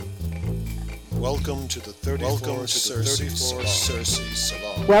Welcome to the 34th Circe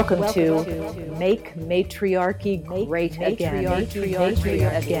Salon. Welcome to Make Matriarchy Great Again. Matriarchy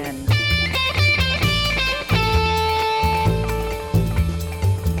again.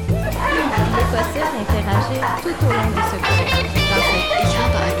 Il est possible d'interagir tout au long de ce cours. Ich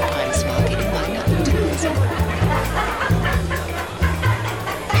habe eine Preismarke in meiner Unterhose.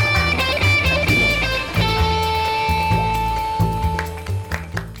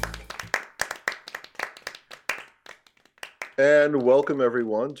 And welcome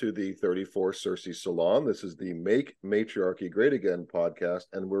everyone to the 34th Circe Salon. This is the Make Matriarchy Great Again podcast,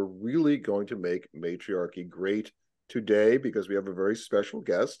 and we're really going to make matriarchy great today because we have a very special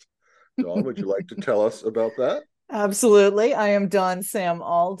guest. Dawn, would you like to tell us about that? Absolutely. I am Dawn Sam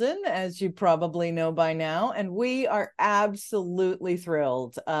Alden, as you probably know by now, and we are absolutely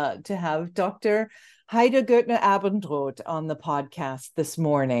thrilled to have Dr. Heide Göttner-Abendroth on the podcast this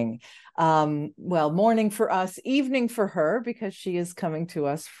morning. Morning for us, evening for her, because she is coming to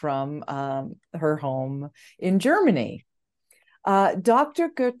us from her home in Germany. Dr.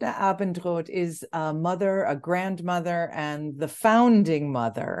 Göttner-Abendroth is a mother, a grandmother, and the founding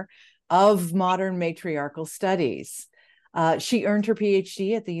mother of Modern Matriarchal Studies. She earned her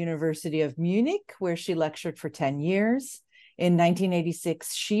PhD at the University of Munich, where she lectured for 10 years. In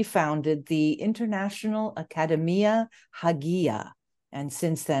 1986, she founded the International Academy Hagia, and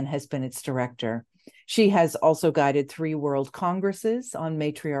since then has been its director. She has also guided 3 world congresses on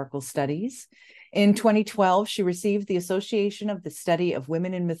matriarchal studies. In 2012, she received the Association of the Study of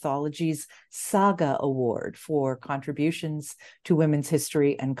Women in Mythology's Saga Award for contributions to women's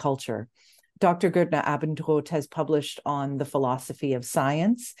history and culture. Dr. Göttner-Abendroth has published on the philosophy of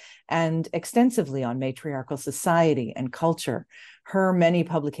science and extensively on matriarchal society and culture. Her many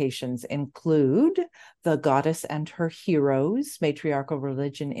publications include The Goddess and Her Heroes, Matriarchal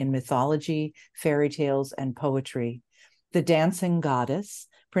Religion in Mythology, Fairy Tales, and Poetry, The Dancing Goddess,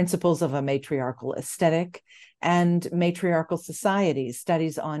 Principles of a Matriarchal Aesthetic, and Matriarchal Societies,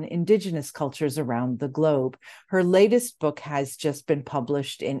 Studies on Indigenous Cultures Around the Globe. Her latest book has just been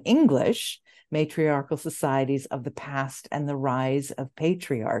published in English, Matriarchal Societies of the Past and the Rise of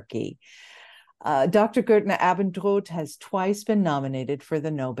Patriarchy. Dr. Göttner-Abendroth has twice been nominated for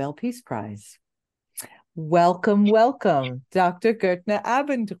the Nobel Peace Prize. Welcome, Dr.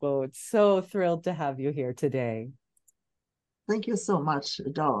 Göttner-Abendroth. So thrilled to have you here today. Thank you so much,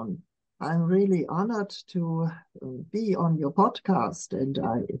 Dawn. I'm really honored to be on your podcast, and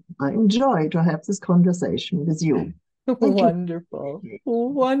I enjoy to have this conversation with you. Wonderful.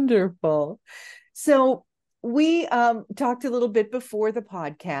 So we talked a little bit before the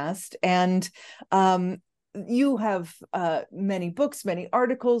podcast, and you have many books, many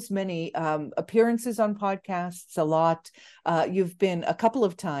articles, many appearances on podcasts, a lot. You've been a couple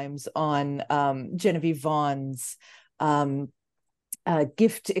of times on Genevieve Vaughn's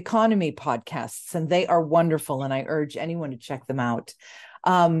gift economy podcasts, and they are wonderful, and I urge anyone to check them out.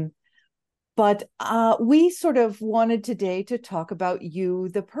 But we sort of wanted today to talk about you,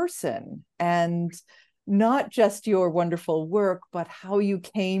 the person, and not just your wonderful work, but how you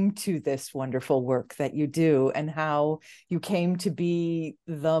came to this wonderful work that you do, and how you came to be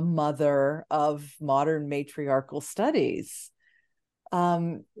the mother of modern matriarchal studies.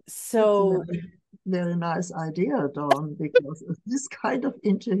 Very nice idea, Dawn, because this kind of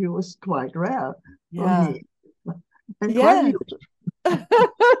interview is quite rare for me. And quite huge.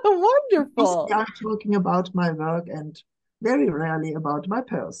 Wonderful. I'm talking about my work and very rarely about my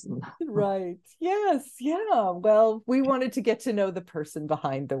person. Right. Yes. Yeah. Well, we wanted to get to know the person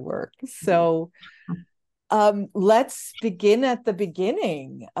behind the work. So let's begin at the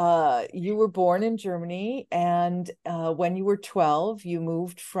beginning. You were born in Germany, and when you were 12, you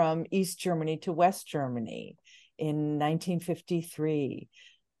moved from East Germany to West Germany in 1953.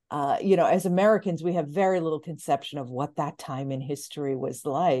 As Americans, we have very little conception of what that time in history was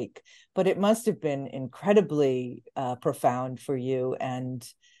like, but it must have been incredibly profound for you and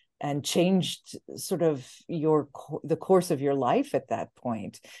changed sort of the course of your life at that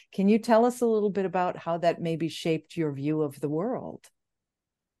point. Can you tell us a little bit about how that maybe shaped your view of the world?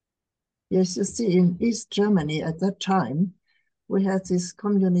 Yes, you see, in East Germany at that time, we had this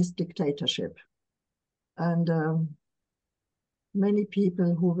communist dictatorship, and many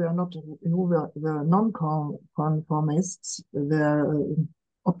people who were non-conformists were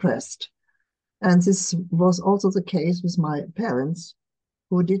oppressed. And this was also the case with my parents,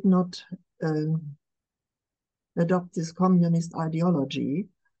 who did not adopt this communist ideology.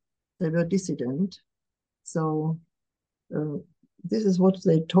 They were dissident. So this is what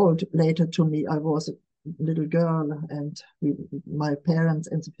they told later to me. I was little girl, and my parents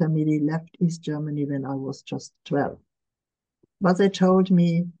and the family left East Germany when I was just 12. But they told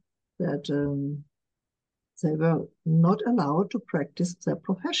me that they were not allowed to practice their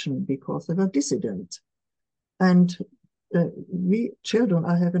profession because they were dissident. And we children,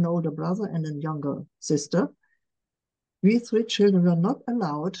 I have an older brother and a younger sister, we 3 children were not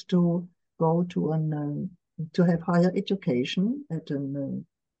allowed to go to to have higher education at a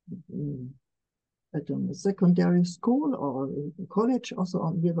secondary school or college or so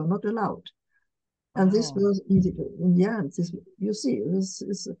on. We were not allowed. And this was easy. In the end, this, you see, this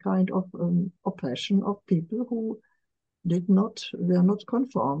is a kind of oppression of people who were not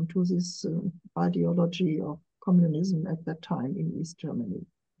conform to this ideology of communism at that time in East Germany.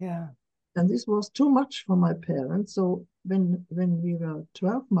 Yeah. And this was too much for my parents. So when we were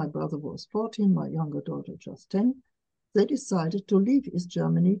 12, my brother was 14, my younger daughter just 10, they decided to leave East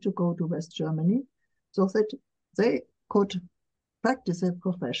Germany to go to West Germany so that they could practice their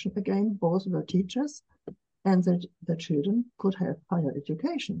profession again. Both were teachers, and that the children could have higher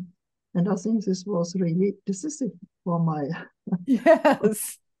education. And I think this was really decisive for my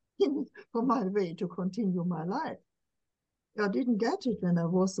Yes. for my way to continue my life. I didn't get it when I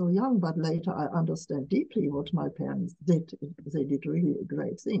was so young, but later I understand deeply what my parents did. They did really a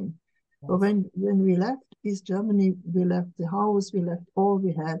great thing. Yes. But when we left East Germany, we left the house, we left all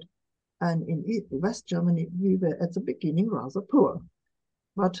we had. And in West Germany, we were at the beginning rather poor.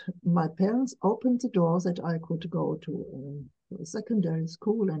 But my parents opened the door that I could go to a secondary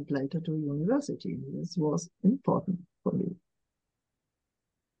school and later to university. This was important for me.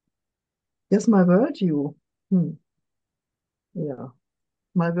 Yes, my worldview. Yeah,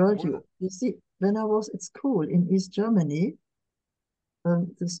 my worldview. You see, when I was at school in East Germany,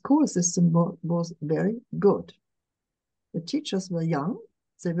 the school system was very good. The teachers were young,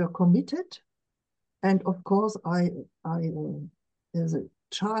 they were committed, and of course, I as a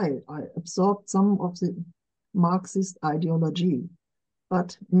child, I absorbed some of the Marxist ideology,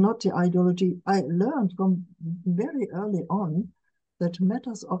 but not the ideology. I learned from very early on that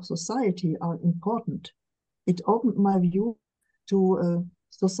matters of society are important. It opened my view to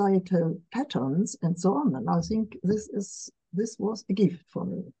societal patterns and so on. And I think this was a gift for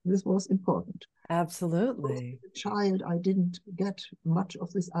me. This was important. Absolutely. As a child, I didn't get much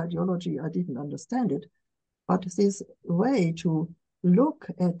of this ideology. I didn't understand it. But this way to look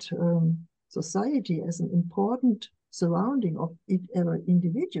at society as an important surrounding of every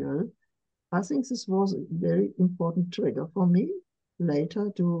individual, I think this was a very important trigger for me later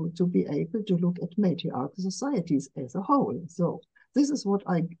to be able to look at matriarchal societies as a whole. So this is what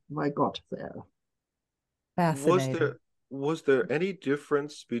I got there. Fascinating. Was there any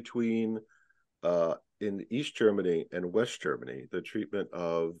difference between in East Germany and West Germany, the treatment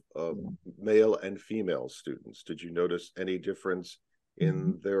of male and female students? Did you notice any difference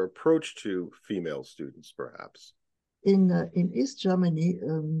in their approach to female students, perhaps? In East Germany,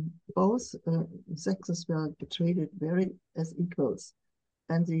 both sexes were treated very as equals,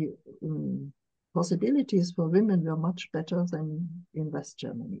 and the possibilities for women were much better than in West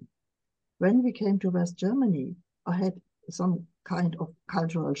Germany. When we came to West Germany, I had some kind of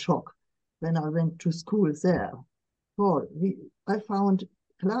cultural shock when I went to school there. I found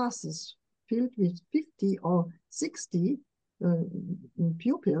classes filled with 50 or 60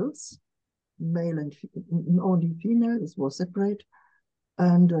 pupils, male and only female. This was separate,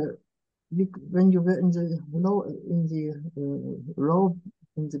 and when you were in the row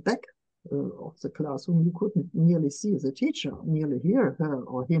in the back of the classroom, you couldn't nearly see the teacher, nearly hear her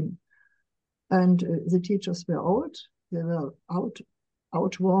or him. And the teachers were old; they were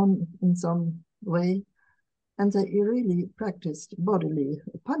outworn in some way, and they really practiced bodily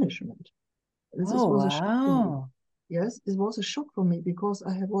punishment. This was a shock for me. Yes, it was a shock for me because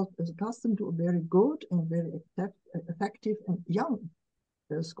I was accustomed to a very good and very effective and young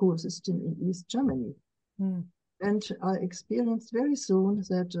school system in East Germany. And I experienced very soon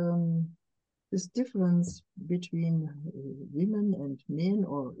that this difference between women and men,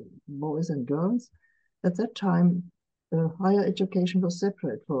 or boys and girls, at that time, higher education was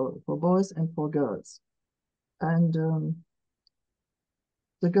separate for boys and for girls. And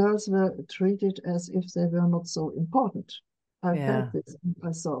the girls were treated as if they were not so important. I felt this,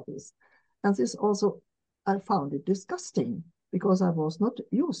 I saw this. And this also, I found it disgusting because I was not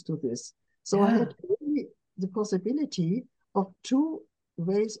used to this. So I had really the possibility of 2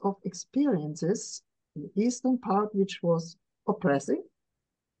 ways of experiences. The Eastern part, which was oppressive,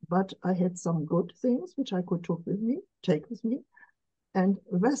 but I had some good things which I could take with me, and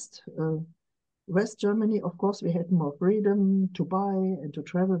West, West Germany, of course, we had more freedom to buy and to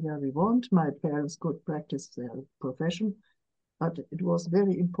travel where we want. My parents could practice their profession, but it was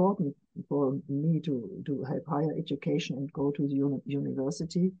very important for me to have higher education and go to the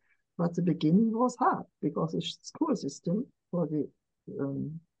university. But the beginning was hard because the school system for the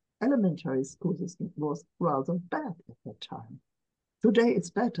elementary school system was rather bad at that time. Today it's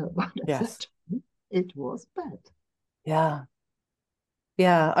better, but at that time it was bad. Yeah.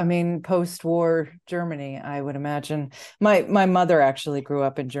 Yeah, I mean, post-war Germany, I would imagine. My mother actually grew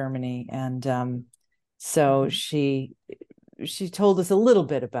up in Germany, and so she told us a little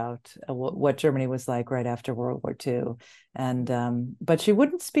bit about what Germany was like right after World War II, and but she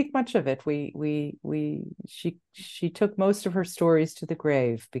wouldn't speak much of it. She took most of her stories to the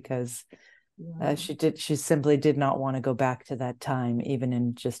grave because she simply did not want to go back to that time, even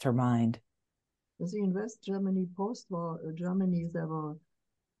in just her mind. See, in West Germany, post-war Germany, there were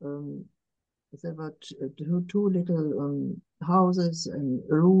two little houses and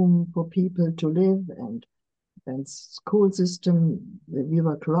a room for people to live, and school system. We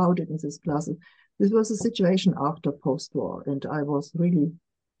were crowded in these classes. This was a situation after post-war, and I was really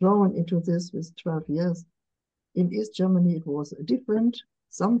thrown into this with 12 years. In East Germany, it was different,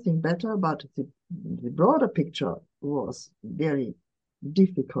 something better, but the broader picture was very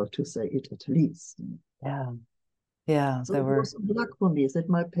difficult, to say it at least. Yeah. Yeah, so it was luck for me that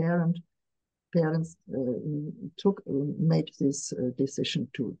my parents made this decision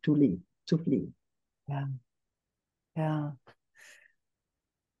to flee. Yeah, yeah,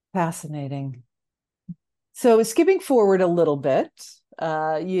 fascinating. So skipping forward a little bit,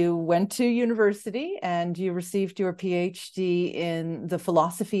 you went to university and you received your PhD in the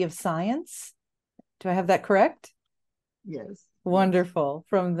philosophy of science. Do I have that correct? Yes. Wonderful.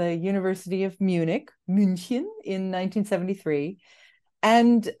 From the University of München in 1973.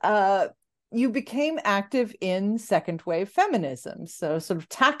 And you became active in second wave feminism, so sort of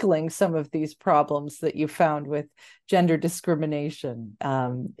tackling some of these problems that you found with gender discrimination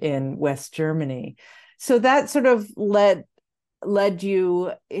in West Germany. So that sort of led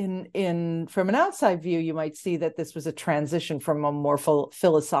you in from an outside view, you might see that this was a transition from a more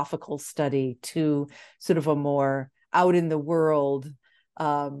philosophical study to sort of a more out in the world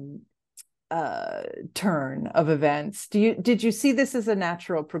turn of events. Did you see this as a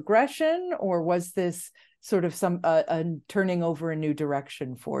natural progression, or was this sort of a turning over a new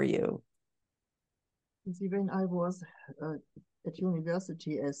direction for you? See, when I was at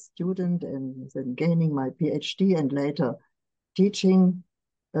university as student and then gaining my PhD and later teaching,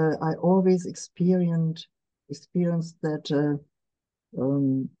 I always experienced that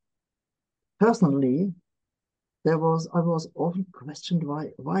personally. I was often questioned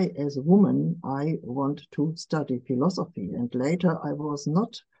why as a woman I want to study philosophy, and later I was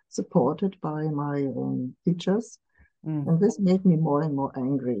not supported by my teachers, and this made me more and more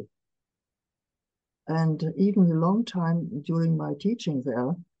angry. And even a long time during my teaching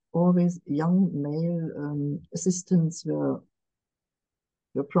there, always young male assistants were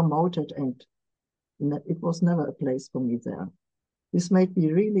promoted, and it was never a place for me there. This made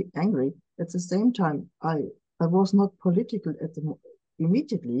me really angry. At the same time, I was not political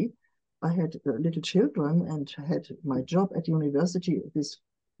immediately. I had little children and had my job at university. This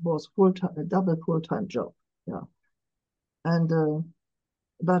was a double full-time job. Yeah, and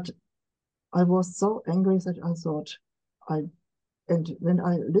but I was so angry that I thought and when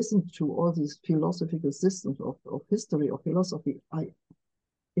I listened to all these philosophical systems of history of philosophy,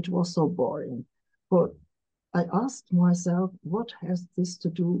 it was so boring. But I asked myself, what has this to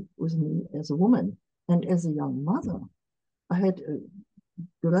do with me as a woman? And as a young mother, I had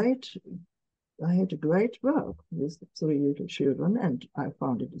great work with 3 little children, and I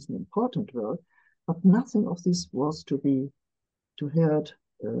found it is an important work. But nothing of this was to be heard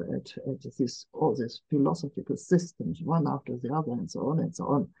at all these philosophical systems, one after the other, and so on and so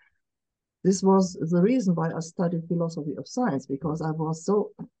on. This was the reason why I studied philosophy of science, because I was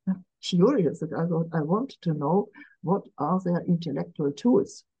so curious that I thought I want to know what are their intellectual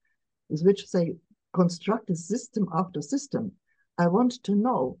tools with which they construct a system after system. I want to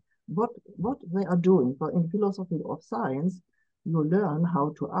know what they are doing. For in philosophy of science, you learn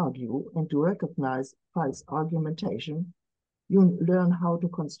how to argue and to recognize false argumentation. You learn how to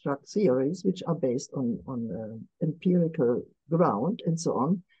construct theories which are based on empirical ground and so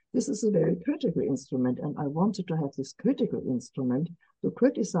on. This is a very critical instrument, and I wanted to have this critical instrument to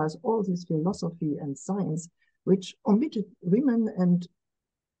criticize all this philosophy and science which omitted women and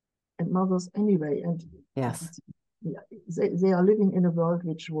mothers anyway. And yes, they are living in a world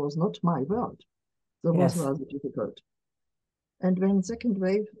which was not my world. So it was rather difficult. And when second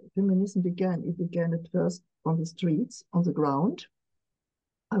wave feminism began, it began at first on the streets, on the ground.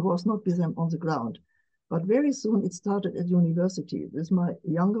 I was not with them on the ground. But very soon it started at university with my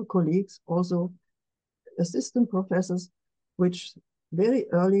younger colleagues, also assistant professors, which very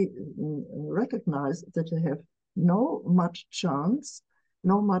early recognized that they have no much chance,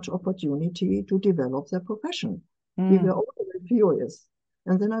 no much opportunity to develop their profession. We were all very furious.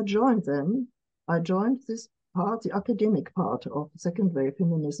 And then I joined them. I joined this part, the academic part of second wave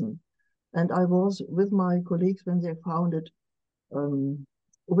feminism. And I was with my colleagues when they founded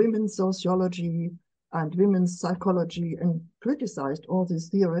women's sociology and women's psychology and criticized all these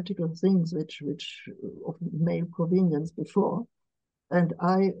theoretical things which of male provenience before. And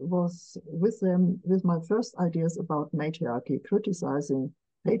I was with them with my first ideas about matriarchy, criticizing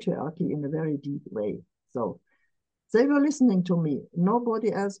patriarchy in a very deep way. So they were listening to me.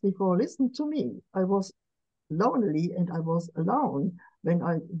 Nobody else before listened to me. I was lonely and I was alone when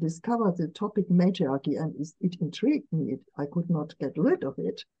I discovered the topic matriarchy, and it intrigued me. I could not get rid of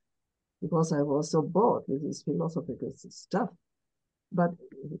it because I was so bored with this philosophical stuff. But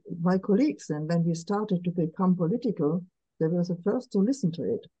my colleagues, and when we started to become political, they were the first to listen to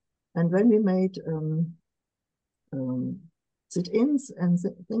it. And when we made sit-ins and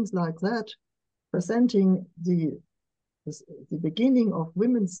things like that, presenting the beginning of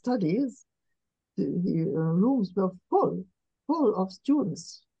women's studies, the rooms were full of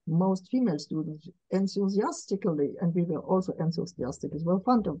students, most female students, enthusiastically, and we were also enthusiastic. It was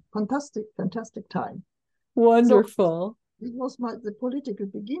fantastic time. Wonderful. So it was the political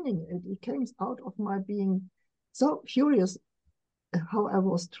beginning. It came out of my being so curious how I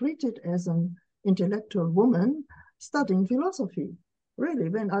was treated as an intellectual woman studying philosophy. Really,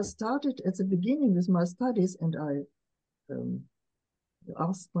 when I started at the beginning with my studies, and I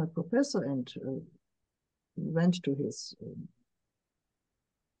asked my professor and went to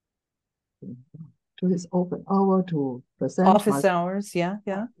his open hour to present office hours. Yeah.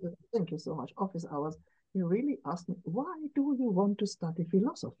 Thank you so much. Office hours. He really asked me, why do you want to study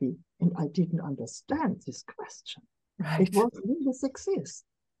philosophy? And I didn't understand this question. Right. It was really sexist.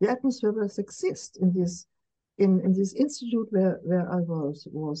 The atmosphere was sexist in this institute where I was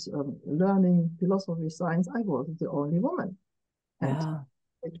learning philosophy, science. I was the only woman. And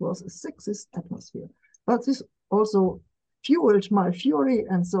it was a sexist atmosphere. But this also fueled my fury.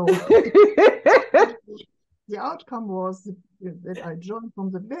 And so the outcome was that I joined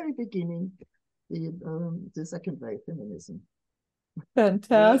from the very beginning the second wave feminism.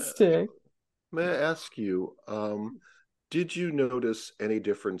 Fantastic. May I ask you, did you notice any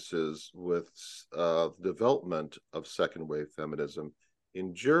differences with the development of second wave feminism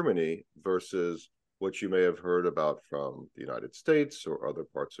in Germany versus what you may have heard about from the United States or other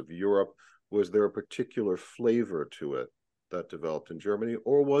parts of Europe? Was there a particular flavor to it that developed in Germany,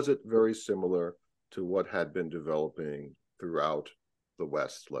 or was it very similar to what had been developing throughout the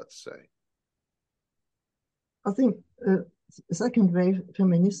West, let's say? I think second wave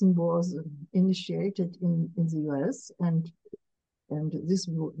feminism was initiated in the US, and this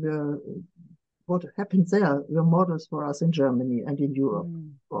what happened there were models for us in Germany and in Europe.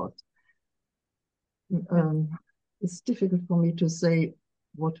 But it's difficult for me to say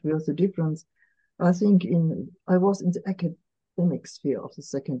what was the difference. I think I was in the academic sphere of the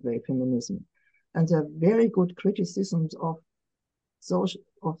second wave feminism, and there are very good criticisms of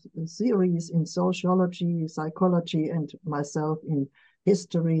theories in sociology, psychology, and myself in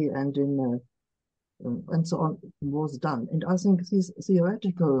history and and so on was done. And I think this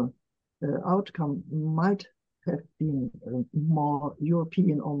theoretical outcome might have been more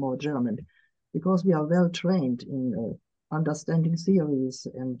European or more German, because we are well trained in understanding theories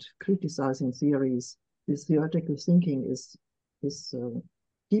and criticizing theories. This theoretical thinking is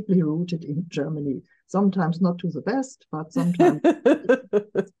deeply rooted in Germany. Sometimes not to the best, but sometimes I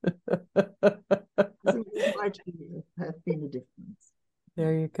think this might have been a difference.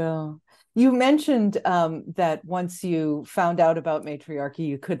 There you go. You mentioned that once you found out about matriarchy,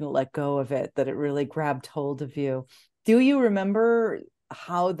 you couldn't let go of it, that it really grabbed hold of you. Do you remember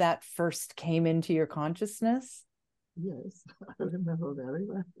how that first came into your consciousness? Yes, I remember very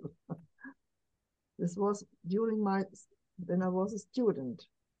well. This was during when I was a student.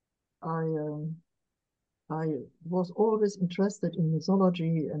 I was always interested in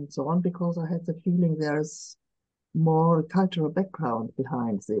mythology and so on, because I had the feeling there's more cultural background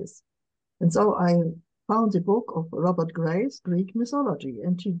behind this. And so I found the book of Robert Graves, Greek mythology,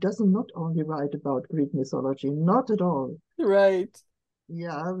 and he doesn't not only write about Greek mythology, not at all. Right.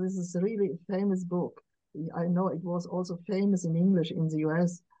 Yeah, this is a really famous book. I know it was also famous in English in the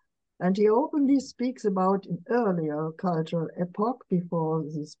US. And he openly speaks about an earlier cultural epoch before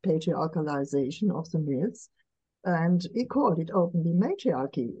this patriarchalization of the myths. And he called it openly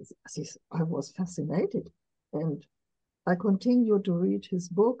matriarchy. I was fascinated. And I continued to read his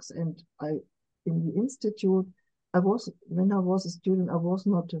books. And in the institute, when I was a student, I was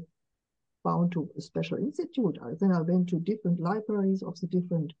not bound to a special institute. Then I went to different libraries of the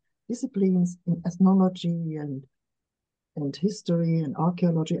different disciplines in ethnology and history and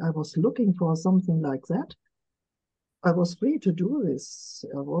archaeology. I was looking for something like that. I was free to do this.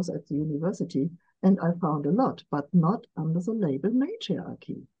 I was at the university and I found a lot, but not under the label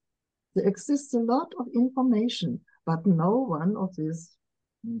matriarchy. There exists a lot of information, but no one of these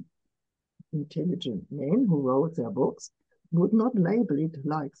intelligent men who wrote their books would not label it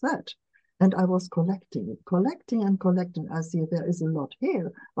like that. And I was collecting. I see there is a lot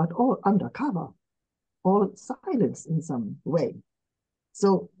here, but all undercover, all silence in some way.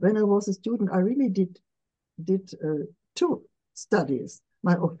 So when I was a student, I really did two studies.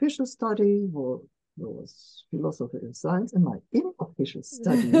 My official study was philosophy and science, and my unofficial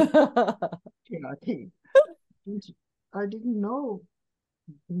study, hierarchy. I didn't know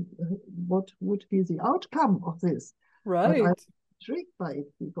what would be the outcome of this. Right. But I was intrigued by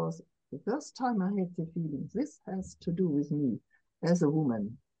it because the first time I had the feeling this has to do with me as a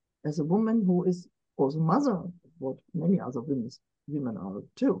woman who is also mother of what many other women are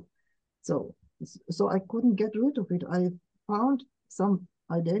too. So I couldn't get rid of it. I found some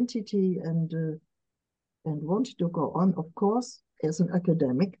identity and wanted to go on, of course, as an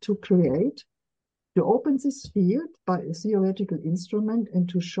academic to open this field by a theoretical instrument and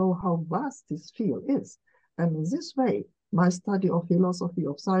to show how vast this field is. And in this way, my study of philosophy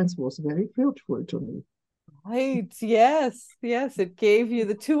of science was very fruitful to me. Right, yes, it gave you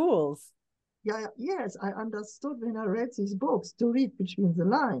the tools. Yes, I understood when I read these books to read between the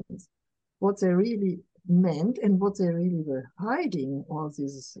lines what they really meant and what they really were hiding, all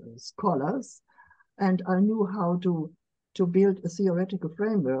these scholars. And I knew how to build a theoretical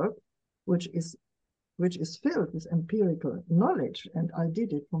framework which is filled with empirical knowledge. And I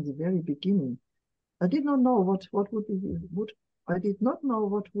did it from the very beginning. I did not know what would be I did not know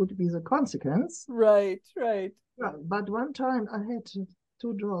what would be the consequence. Right. Yeah, but one time I had to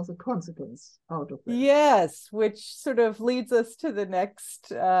draw the consequence out of that. Yes, which sort of leads us to the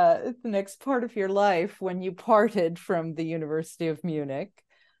next part of your life when you parted from the University of Munich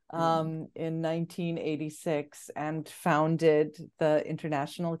in 1986 and founded the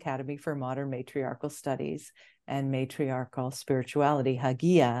International Academy for Modern Matriarchal Studies and Matriarchal Spirituality,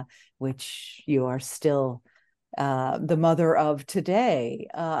 Hagia, which you are still the mother of today.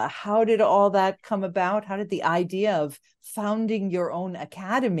 How did all that come about? How did the idea of founding your own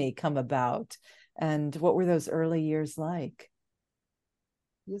academy come about? And what were those early years like?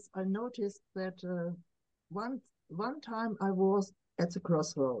 Yes, I noticed that one time I was at the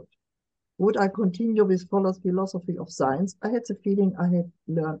crossroad. Would I continue with philosophy of science? I had the feeling I had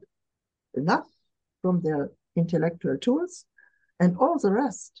learned enough from their intellectual tools, and all the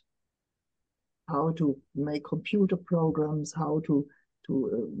rest, how to make computer programs, how to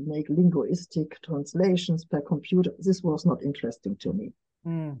make linguistic translations per computer, this was not interesting to me.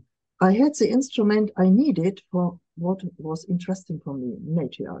 I had the instrument I needed for what was interesting for me,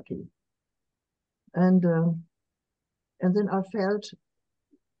 matriarchy. And then I felt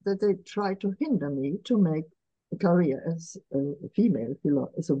that they tried to hinder me to make a career as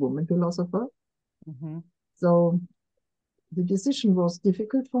a woman philosopher. So the decision was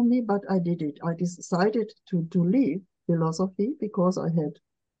difficult for me, but I did it. I decided to leave philosophy because I had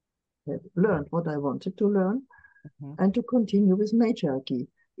learned what I wanted to learn and to continue with matriarchy.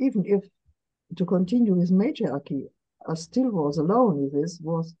 Even if to continue with matriarchy, I still was alone with this,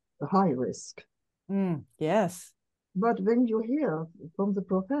 was a high risk. Yes. But when you hear from the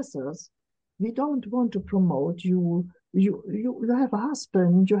professors, we don't want to promote you. You have a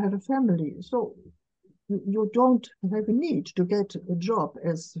husband, you have a family, so you don't have a need to get a job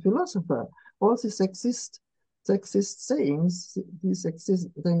as a philosopher. All these sexist sayings, these exist.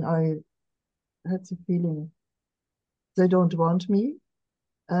 Then I had the feeling they don't want me,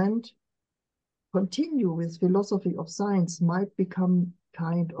 and continue with philosophy of science might become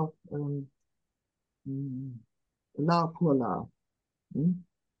kind of la pour la. Do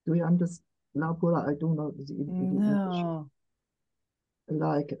you understand la pour la? I don't know the No.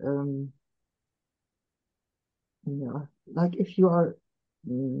 Like like if you are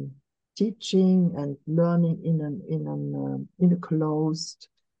teaching and learning in a closed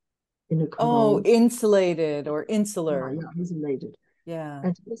insulated or insular. Isolated. Yeah.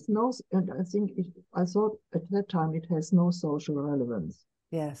 And I think I thought at that time it has no social relevance.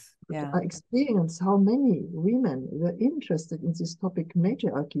 Yes. Yeah. I experienced how many women were interested in this topic,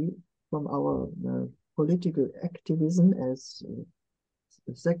 matriarchy, from our political activism as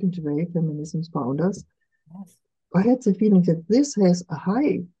second wave feminism's founders. Yes. I had the feeling that this has a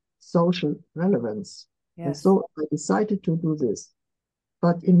high social relevance. Yes. And so I decided to do this.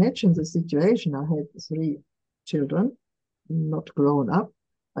 But imagine the situation. I had 3 children, not grown up.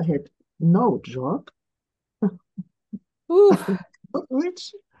 I had no job. Ooh. Not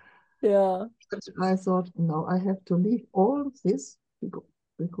rich. Yeah. But I thought, no, I have to leave all this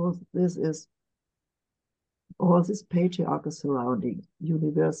because this is all this patriarchal surrounding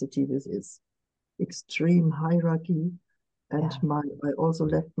university with its extreme hierarchy. And I also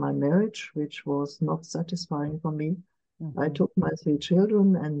left my marriage, which was not satisfying for me. I took my 3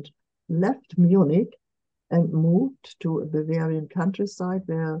 children and left Munich and moved to a Bavarian countryside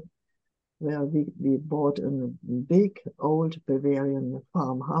where we bought a big old Bavarian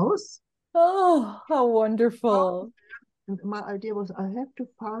farmhouse. Oh, how wonderful. And my idea was I have to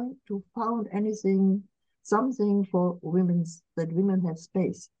found anything, something for that women have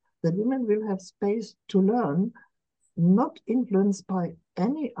space, that women will have space to learn, not influenced by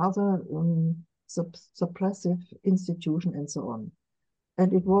any other suppressive institution and so on.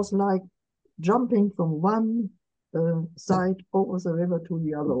 And it was like jumping from one side over the river to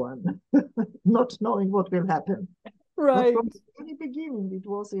the other one, not knowing what will happen. Right. But from the very beginning, it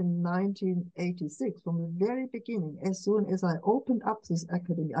was in 1986, from the very beginning, as soon as I opened this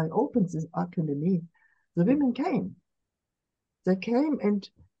academy, the women came. They came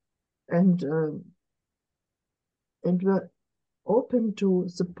and were open to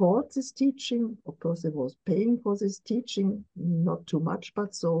support this teaching. Of course, they was paying for this teaching, not too much,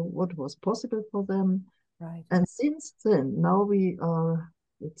 but so what was possible for them. Right. And since then, now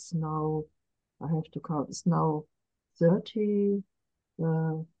it's now, I have to count, it's now 30,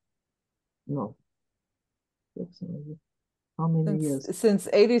 no, how many years? Since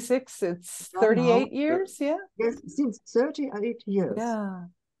 86, it's 38 years, yeah? Yes, since 38 years. Yeah.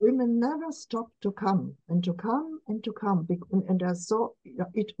 Women never stopped to come and to come and to come. And I saw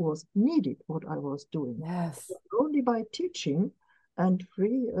it was needed what I was doing. Yes. Only by teaching and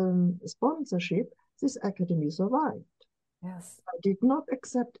free sponsorship, this academy survived. Yes. I did not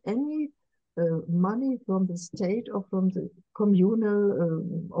accept any money from the state or from the communal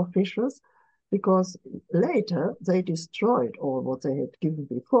officials, because later they destroyed all what they had given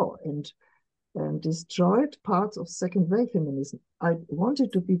before and destroyed parts of second wave feminism. I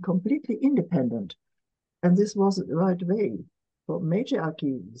wanted to be completely independent, and this was the right way. For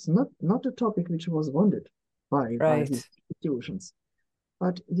matriarchy is not a topic which was wanted by the institutions,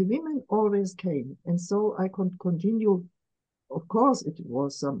 but the women always came, and so I could continue. Of course, it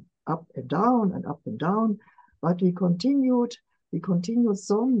was some up and down, but we continued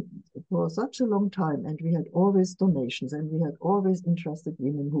so for such a long time, and we had always donations, and we had always interested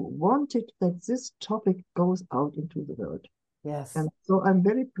women who wanted that this topic goes out into the world. Yes. And so I'm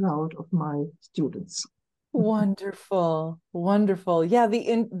very proud of my students. Wonderful, wonderful. Yeah,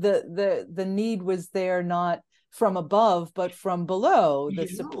 the need was there, not from above, but from below, the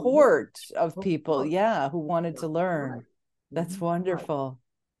support of people, who wanted to learn. Right. That's wonderful.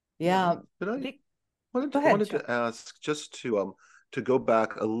 Yeah. But I wanted to ask, just to go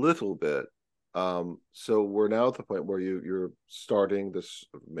back a little bit. So we're now at the point where you're starting this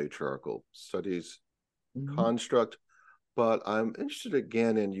matriarchal studies construct, but I'm interested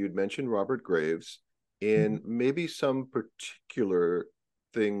again in, you'd mentioned Robert Graves, in maybe some particular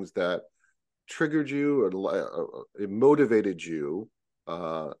things that triggered you or it motivated you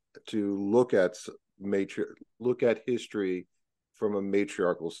to look at history from a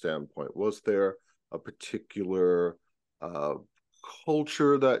matriarchal standpoint. Was there a particular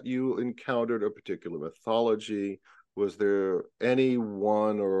culture that you encountered, a particular mythology? Was there any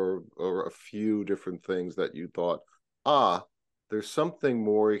one or a few different things that you thought, there's something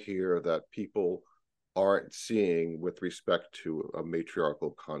more here that people aren't seeing with respect to a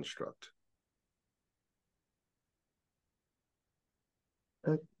matriarchal construct?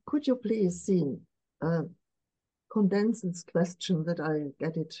 Could you please condense this question that I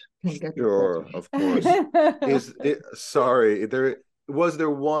can get Sure, it? Of course. Was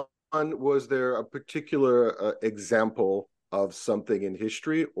there a particular example of something in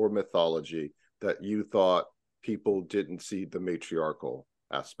history or mythology that you thought people didn't see the matriarchal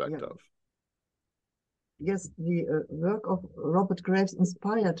aspect of? Yes, the work of Robert Graves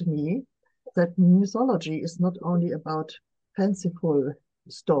inspired me that mythology is not only about fanciful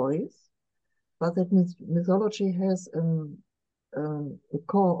stories, but that mythology has a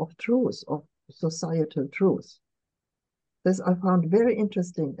core of truth, of societal truth. This I found very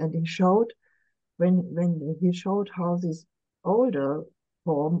interesting, and he showed when he showed how this older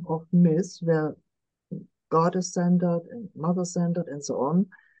form of myths were goddess-centered and mother-centered and so on.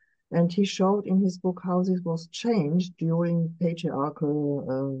 And he showed in his book how this was changed during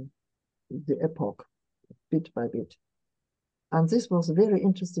patriarchal the epoch, bit by bit. And this was very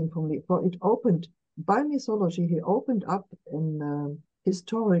interesting for me, for it opened, by mythology, he opened up an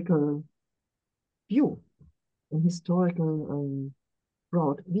historical view, an historical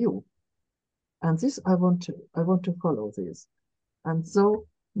broad view. And this I want to follow this. And so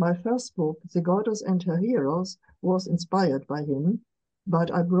my first book, The Goddess and Her Heroes, was inspired by him,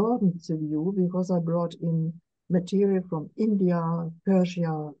 but I broadened the view because I brought in material from India,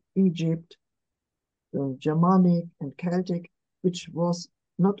 Persia, Egypt, Germanic and Celtic, which was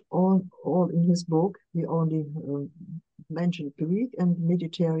not all in his book. He only mentioned Greek and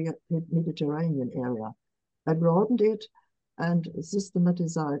Mediterranean area. I broadened it and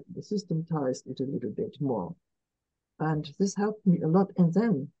systematized it a little bit more. And this helped me a lot. And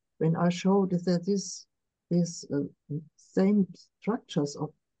then when I showed that these same structures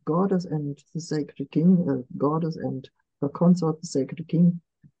of goddess and the sacred king, goddess and her consort, the sacred king,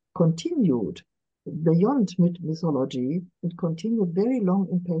 continued beyond mythology, it continued very long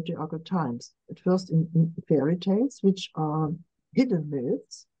in patriarchal times. At first in fairy tales, which are hidden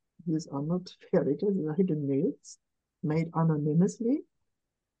myths. These are not fairy tales, these are hidden myths made anonymously.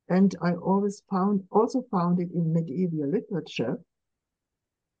 And I also found it in medieval literature.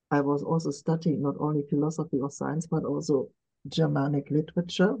 I was also studying not only philosophy or science, but also Germanic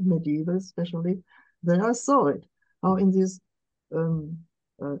literature, medieval especially. There I saw it, how in these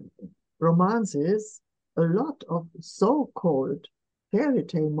romances, a lot of so-called fairy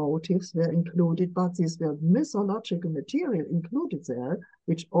tale motifs were included, but these were mythological material included there,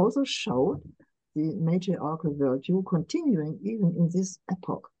 which also showed the matriarchal virtue continuing even in this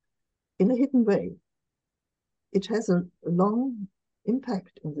epoch in a hidden way. It has a long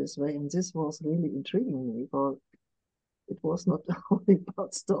impact in this way, and this was really intriguing me, for it was not only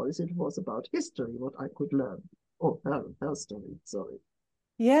about stories, it was about history, what I could learn. Oh, her story, sorry.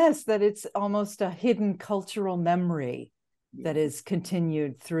 Yes, that it's almost a hidden cultural memory that is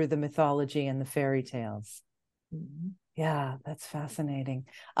continued through the mythology and the fairy tales. Mm-hmm. Yeah, that's fascinating.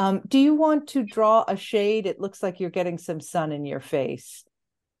 Do you want to draw a shade? It looks like you're getting some sun in your face.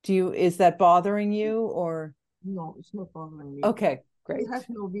 Is that bothering you, or? No, it's not bothering me. Okay, great. We have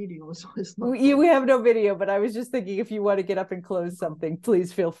no video, so it's not. We have no video, but I was just thinking if you want to get up and close something,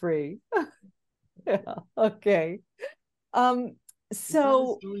 please feel free. Yeah, okay.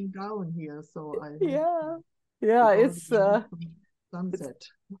 So it's going down here, so it's sunset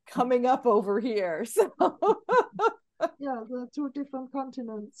coming up over here. So yeah, there are two different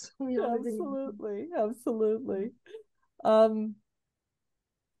continents. Absolutely.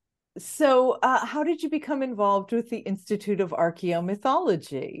 So how did you become involved with the Institute of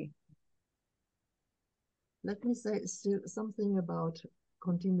Archaeomythology? Let me say something about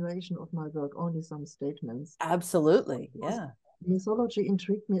continuation of my work, only some statements. Absolutely, yeah. Mythology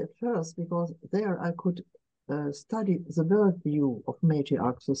intrigued me at first because there I could study the worldview of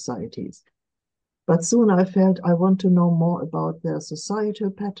matriarch societies. But soon I felt I want to know more about their societal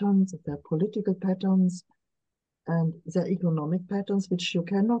patterns, their political patterns, and their economic patterns, which you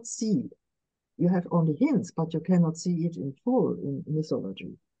cannot see. You have only hints, but you cannot see it in full in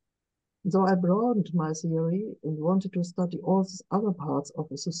mythology. So I broadened my theory and wanted to study all these other parts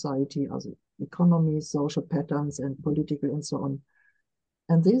of a society, as economy, social patterns, and political, and so on.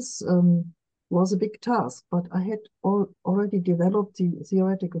 And this was a big task, but I had already developed the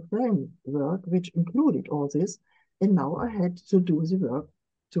theoretical framework, which included all this, and now I had to do the work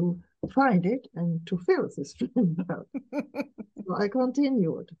to find it and to fill this framework. So I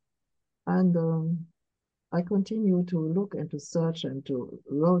continued, and I continue to look and to search and to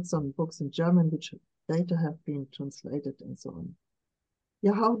wrote some books in German, which later have been translated and so on.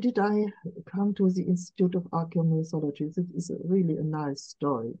 Yeah, how did I come to the Institute of Archaeomythology? It is really a nice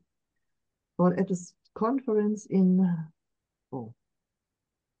story. But at a conference in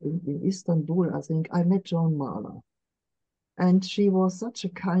Istanbul, I think, I met Joan Mahler. And she was such a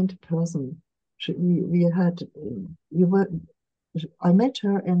kind person. I met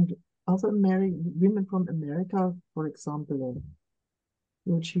her and other women from America, for example,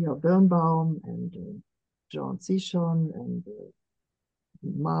 Lucia Birnbaum and John Cichon and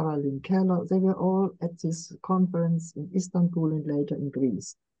Mara Lynn Keller. They were all at this conference in Istanbul and later in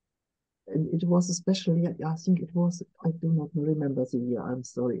Greece. And it was especially, I think it was, I do not remember the year, I'm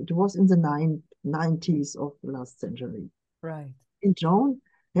sorry. It was in the 90s of the last century. Right. And Joan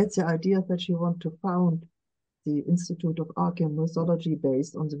had the idea that she wanted to found the Institute of Archaeomethodology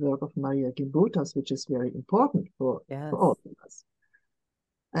based on the work of Maria Gimbutas, which is very important for all of us.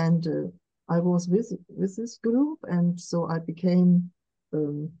 And I was with this group, and so I became,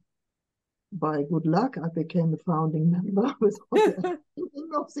 by good luck, I became a founding member with the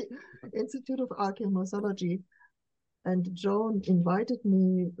Institute of Archaeomethodology. And Joan invited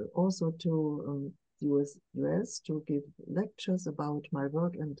me also to the US to give lectures about my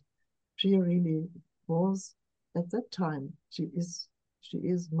work, and she really was, at that time, she is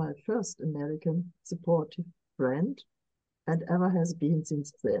my first American supportive friend, and ever has been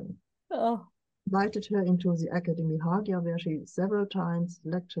since then. Oh. Invited her into the Academy Hagia, where she several times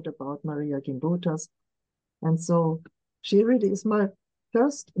lectured about Maria Gimbutas. And so she really is my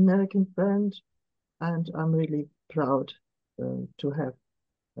first American friend, and I'm really proud I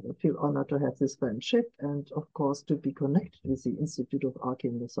feel honored to have this friendship, and of course to be connected with the Institute of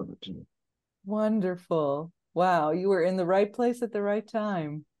Archaeomethodology. Wonderful. Wow, you were in the right place at the right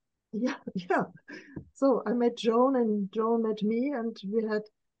time. Yeah. So I met Joan, and Joan met me, and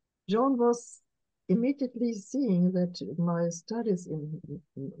Joan was immediately seeing that my studies in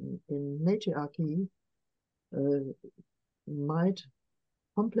matriarchy might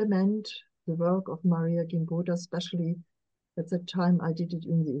complement the work of Maria Gimbutas, especially at that time I did it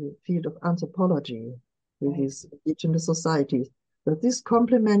in the field of anthropology with these indigenous societies. But this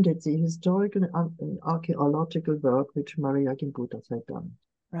complemented the historical and archaeological work which Maria Gimbutas had done.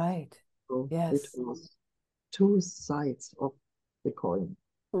 Right. So yes. It was two sides of the coin.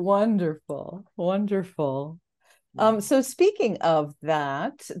 Wonderful. So speaking of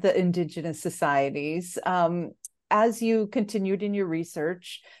that, the indigenous societies, as you continued in your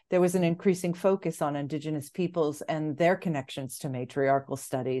research, there was an increasing focus on indigenous peoples and their connections to matriarchal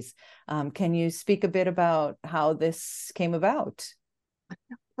studies. Can you speak a bit about how this came about?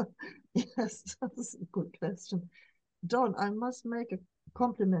 Yes, that's a good question. Dawn, I must make a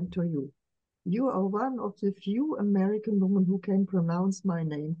compliment to you. You are one of the few American women who can pronounce my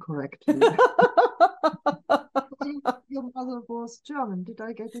name correctly. Your mother was German. Did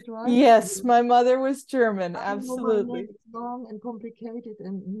I get it right? Yes, my mother was German. Absolutely. My name is long and complicated,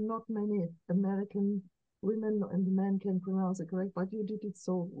 and not many American women and men can pronounce it correct, but you did it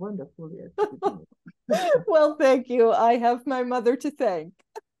so wonderfully at the beginning. Well, thank you. I have my mother to thank.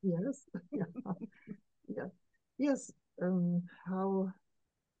 Yes. Yeah. Yes. How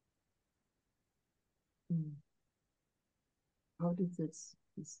did this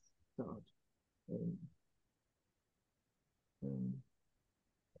start?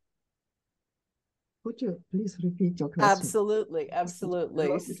 Could you please repeat your question? Absolutely. So,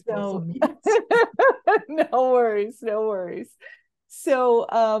 no worries. So,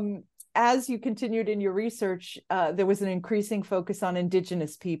 as you continued in your research, there was an increasing focus on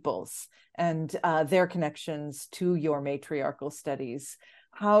indigenous peoples and their connections to your matriarchal studies.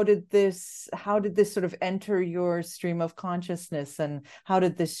 How did this sort of enter your stream of consciousness, and how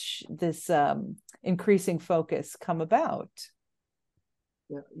did this increasing focus come about?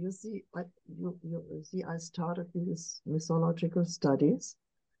 Yeah, you see, I started with mythological studies,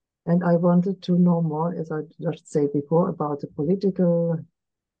 and I wanted to know more, as I just said before, about the political,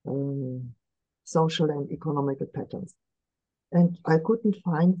 social, and economical patterns. And I couldn't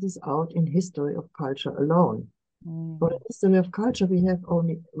find this out in history of culture alone. For the history of culture, we have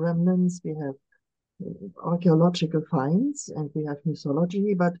only remnants, we have archaeological finds, and we have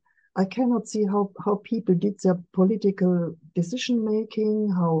mythology, but I cannot see how people did their political decision making,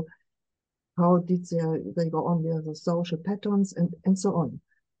 how did they go on with the social patterns, and so on.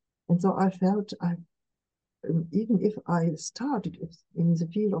 And so I felt even if I started in the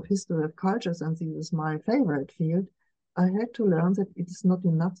field of history of cultures, and this is my favorite field, I had to learn that it is not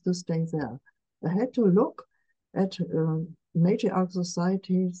enough to stay there. I had to look at matriarchal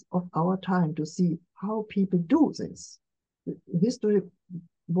societies of our time to see how people do this. History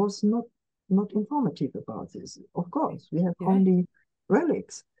was not informative about this. Of course, we have only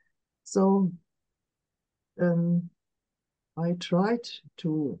relics. So I tried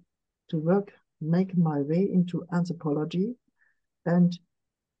to make my way into anthropology and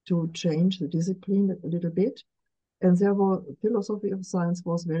to change the discipline a little bit. And philosophy of science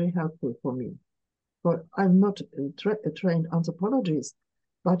was very helpful for me. But I'm not a trained anthropologist,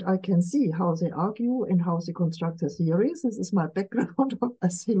 but I can see how they argue and how they construct their theories. This is my background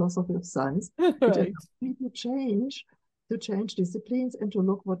as philosophy of science. It helps me to change disciplines and to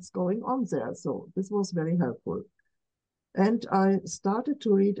look what's going on there. So this was very helpful. And I started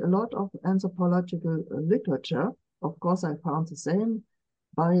to read a lot of anthropological literature. Of course, I found the same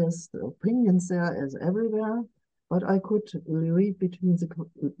biased opinions there as everywhere, but I could read between the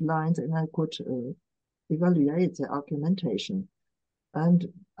lines, and I could evaluate their argumentation. And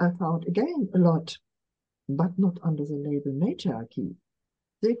I found again a lot, but not under the label matriarchy.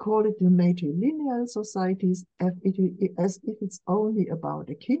 They call it the matrilineal societies as if it's only about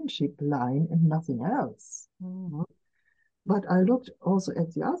a kinship line and nothing else. Mm. But I looked also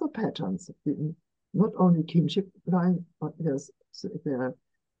at the other patterns, not only kinship line, but there's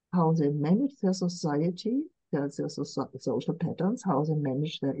how they manage their society, there's their social patterns, how they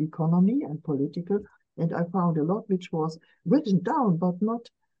manage their economy and political. And I found a lot which was written down, but not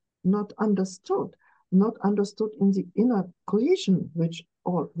understood in the inner cohesion which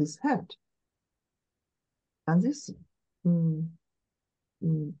all this had. And this, in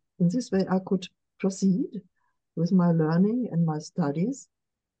this way, I could proceed with my learning and my studies,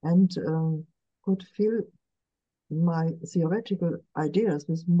 and could fill my theoretical ideas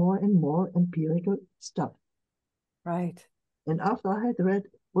with more and more empirical stuff. Right. And after I had read,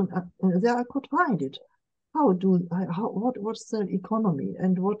 there I could find it. What's their economy,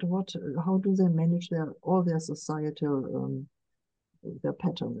 and how do they manage all their societal their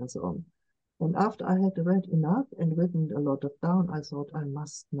pattern and so on. And after I had read enough and written a lot of down, I thought I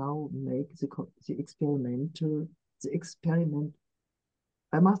must now make the experiment.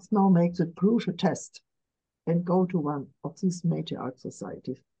 I must now make the crucial test and go to one of these matriarch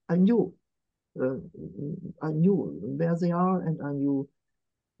societies. I knew where they are, and I knew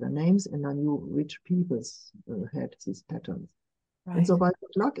their names, and I knew which peoples had these patterns. Right. And so by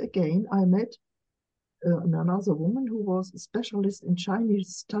good luck again, I met another woman who was a specialist in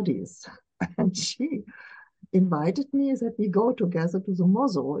Chinese studies. And she invited me that we go together to the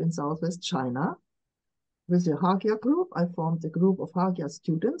Mozo in Southwest China. With the Hagia group, I formed a group of Hagia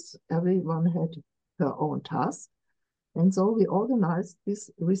students. Everyone had her own task. And so we organized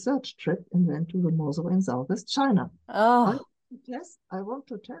this research trip and went to the Mozo in Southwest China. Oh. I want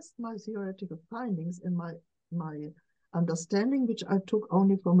to test my theoretical findings and my understanding, which I took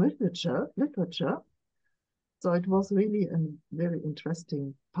only from literature. So it was really a very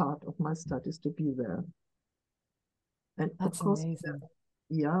interesting part of my studies to be there. And that's of course, amazing.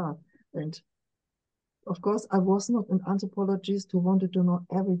 Yeah. And of course, I was not an anthropologist who wanted to know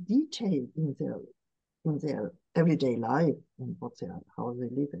every detail in their everyday life and how they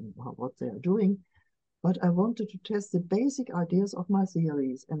live and what they are doing. But I wanted to test the basic ideas of my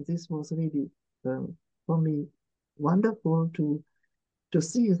theories. And this was really, for me, wonderful to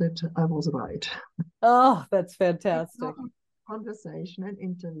see that I was right. Oh, that's fantastic. Conversation and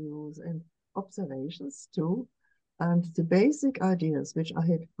interviews and observations too. And the basic ideas which I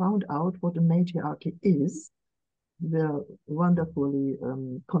had found out what a matriarchy is were wonderfully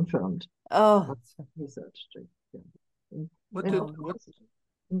confirmed. Oh, research. Yeah.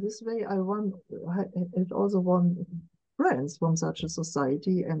 In this way, I had also won friends from such a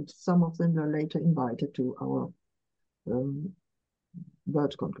society, and some of them were later invited to our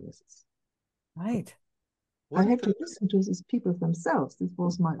world congresses. Right. I had to listen to these people themselves. This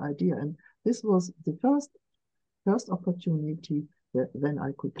was my idea, and this was the first opportunity when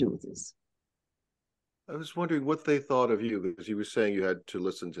I could do this. I was wondering what they thought of you, because you were saying you had to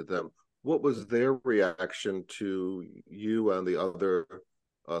listen to them. What was their reaction to you and the other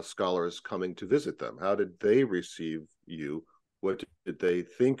scholars coming to visit them? How did they receive you? What did they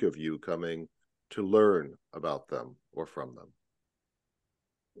think of you coming to learn about them or from them?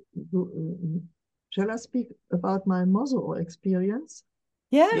 Shall I speak about my Mozo experience?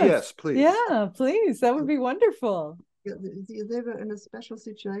 Yes, please. Yeah, please. That would be wonderful. Yeah, they were in a special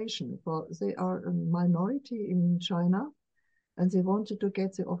situation. They are a minority in China, and they wanted to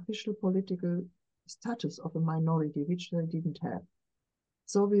get the official political status of a minority, which they didn't have.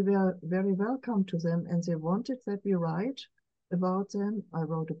 So we were very welcome to them, and they wanted that we write about them. I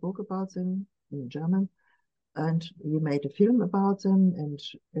wrote a book about them in German, and we made a film about them,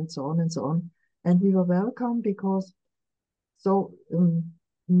 and so on and so on. And we were welcome because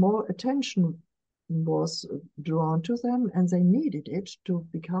more attention was drawn to them, and they needed it to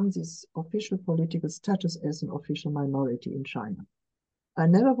become this official political status as an official minority in China. I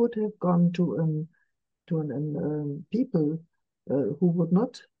never would have gone to people who would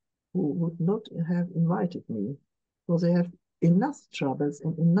not have invited me, because they have enough troubles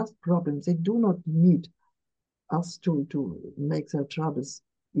and enough problems. They do not need us to make their troubles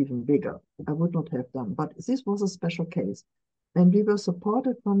even bigger. I would not have done, but this was a special case. And we were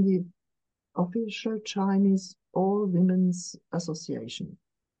supported from the official Chinese All Women's Association.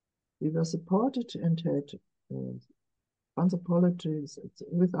 We were supported and had anthropologists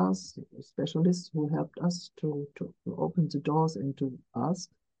with us, specialists who helped us to open the doors and to ask.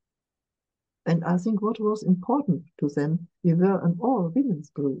 And I think what was important to them, we were an all women's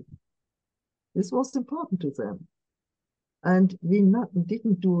group. This was important to them. And we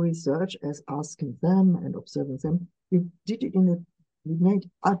didn't do research as asking them and observing them. We did it we made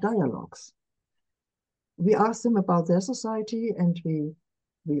our dialogues. We asked them about their society, and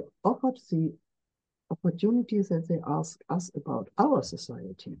we offered the opportunities that they asked us about our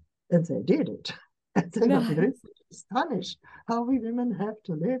society. And they did it. And they were very astonished how we women have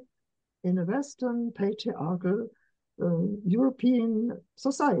to live in a Western patriarchal European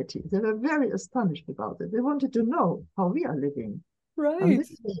society. They were very astonished about it. They wanted to know how we are living. Right. And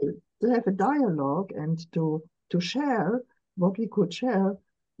this way, to have a dialogue and to share what we could share,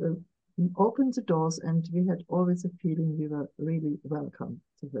 opened the doors, and we had always a feeling we were really welcome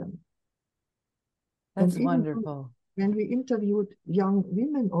to them. That's and wonderful. When we interviewed young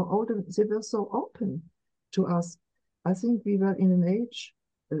women or older, they were so open to us. I think we were in an age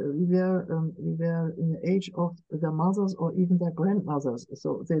we were in the age of their mothers or even their grandmothers.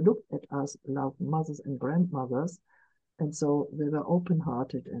 So they looked at us like mothers and grandmothers. And so they were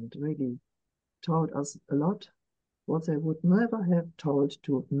open-hearted and really told us a lot what they would never have told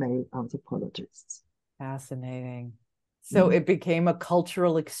to male anthropologists. Fascinating. So it became a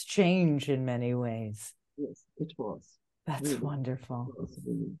cultural exchange in many ways. Yes, it was. That's really wonderful. It was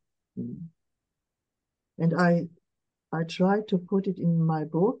really, And I tried to put it in my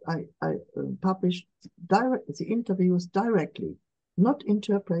book. I published the interviews directly, not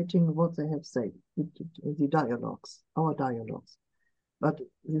interpreting what they have said, the dialogues, our dialogues. But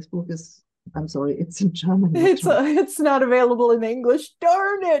this book is, I'm sorry, it's in German. It's not available in English.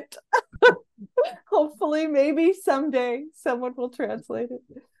 Darn it. Hopefully, maybe someday someone will translate it.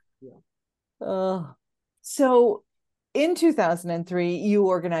 Yeah. So in 2003, you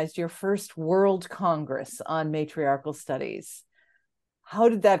organized your first World Congress on Matriarchal Studies. How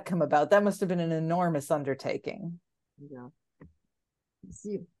did that come about? That must have been an enormous undertaking. Yeah.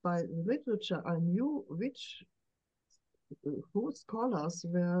 See, by literature, I knew who scholars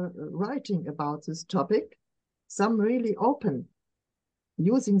were writing about this topic. Some really open,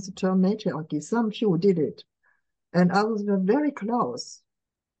 using the term matriarchy. Some few did it. And others were very close.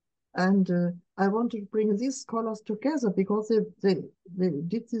 And I wanted to bring these scholars together because they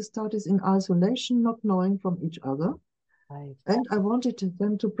did these studies in isolation, not knowing from each other. Right. And I wanted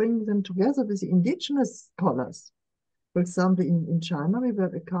them to bring them together with the indigenous scholars. For example, in China, we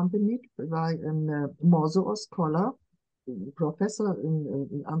were accompanied by a Mozo scholar, professor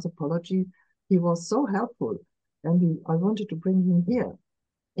in anthropology. He was so helpful, and I wanted to bring him here.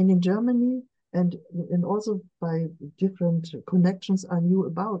 And in Germany, and also by different connections I knew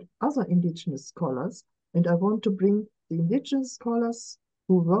about other indigenous scholars. And I want to bring the indigenous scholars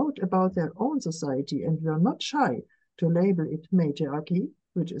who wrote about their own society and were not shy to label it matriarchy,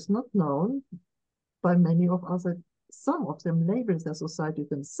 which is not known by many of us. Some of them label their society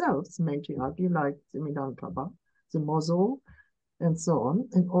themselves matriarchy, like the Minangkabau, the Mozo, and so on,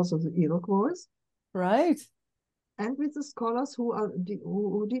 and also the Iroquois. Right. And with the scholars who did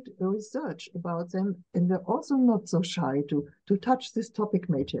research about them, and they're also not so shy to touch this topic,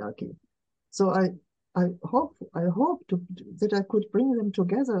 matriarchy. So I hope that I could bring them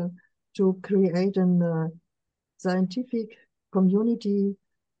together to create a scientific community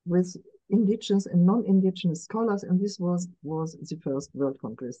with indigenous and non-indigenous scholars, and this was the first World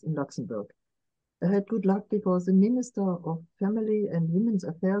Congress in Luxembourg. I had good luck because the Minister of Family and Women's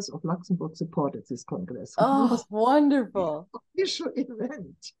Affairs of Luxembourg supported this Congress. Oh, wonderful. Official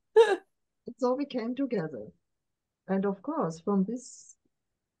event. So we came together. And of course, from this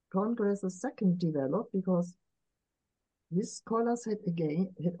Congress, a second developed because these scholars had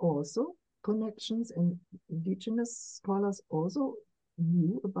also connections, and indigenous scholars also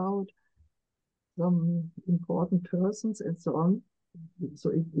knew about some important persons and so on.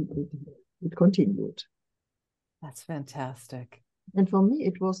 So it continued. That's fantastic. And for me,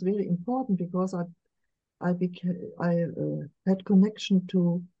 it was really important because I had connection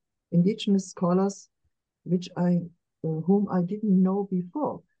to indigenous scholars, whom I didn't know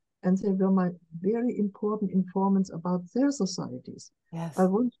before, and they were my very important informants about their societies. Yes. I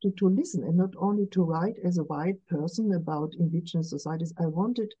wanted to listen and not only to write as a white person about indigenous societies. I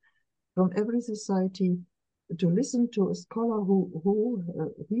wanted from every society to listen to a scholar who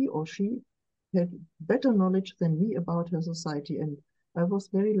he or she had better knowledge than me about her society. And I was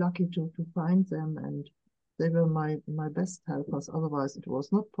very lucky to find them, and they were my best helpers. Otherwise, it was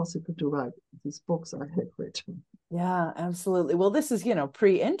not possible to write these books I had written. Yeah, absolutely. Well, this is,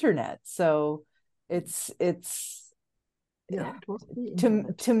 pre-internet. So it's yeah, it was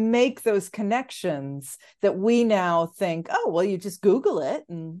pre-internet. to make those connections that we now think, oh, well, you just Google it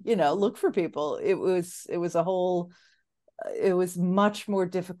and, look for people. It was a whole it was much more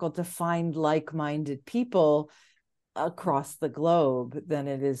difficult to find like-minded people across the globe than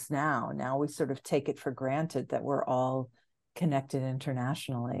it is now. Now we sort of take it for granted that we're all connected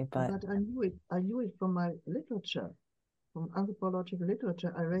internationally. But I knew it from my literature, from anthropological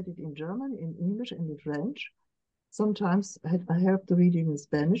literature. I read it in German, in English, and in French. Sometimes I have to read it in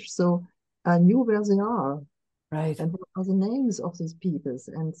Spanish, so I knew where they are. Right. And what are the names of these peoples.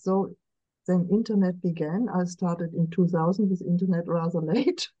 And so then internet began. I started in 2000 with internet rather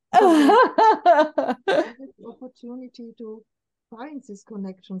late. I had the opportunity to find these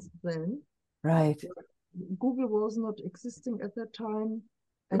connections then. Right. Google was not existing at that time,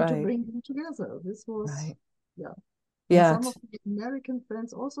 and to bring them together. This was, yeah. Yeah. And some of the American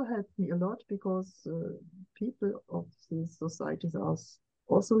friends also helped me a lot because people of these societies are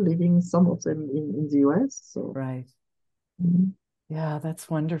also living, some of them in the US. So right. Mhm. Yeah, that's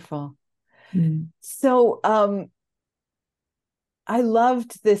wonderful. Mm. So I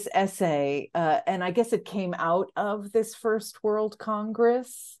loved this essay, and I guess it came out of this First World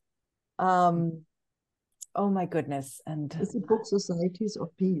Congress. Oh my goodness. And It's the book Societies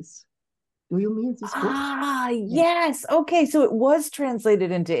of Peace. Do you mean this book? Yes. Okay, so it was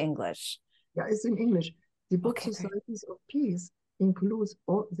translated into English. Yeah, it's in English. The book Okay, Societies of Peace includes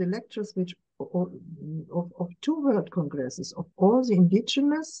all the lectures of two world congresses of all the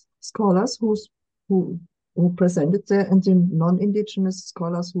indigenous scholars who presented there and the non-indigenous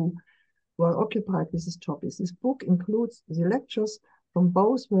scholars who were occupied with this topic. This book includes the lectures from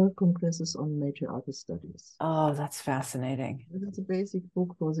both world congresses on matriarchal studies. Oh, that's fascinating. It's a basic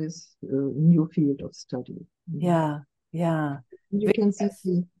book for this new field of study. Yeah, yeah. And you can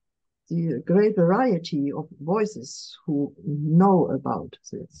see the great variety of voices who know about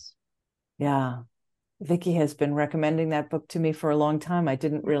this. Yeah. Vicky has been recommending that book to me for a long time. I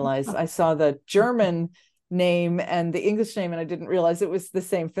didn't realize. I saw the German name and the English name, and I didn't realize it was the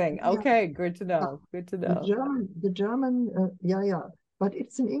same thing. Okay, good to know. Good to know. The German, yeah. But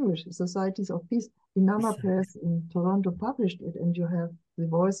it's in English, Societies of Peace. Inama Press in Toronto published it, and you have the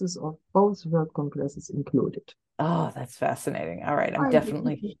voices of both world congresses included. Oh, that's fascinating. All right, I'm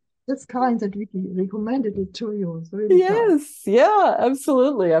definitely... That's kind that Vicky recommended it to you. It's really yes, kind. Yeah,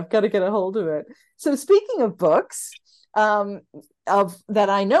 absolutely. I've got to get a hold of it. So speaking of books, of that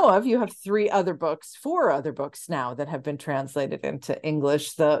I know of, you have four other books now that have been translated into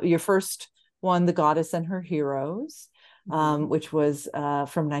English. Your first one, The Goddess and Her Heroes, which was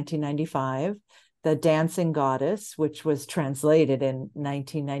from 1995. The Dancing Goddess, which was translated in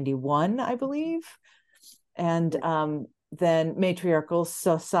 1991, I believe. And then Matriarchal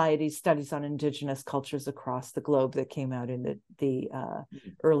Society Studies on Indigenous Cultures Across the Globe, that came out in the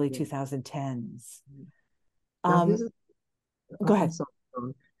early 2010s. Go ahead.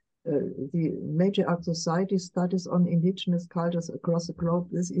 The Matriarchal Society Studies on Indigenous Cultures Across the Globe.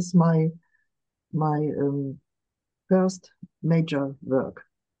 This is my first major work.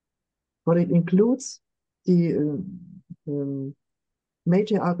 But it includes the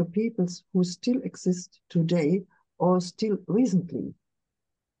matriarchal peoples who still exist today or still recently.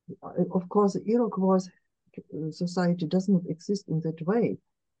 Of course, the Iroquois society does not exist in that way,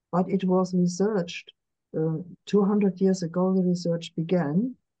 but it was researched 200 years ago. The research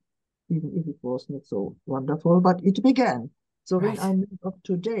began, even if it was not so wonderful, but it began. So when I mean of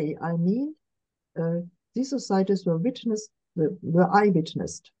today, I mean these societies were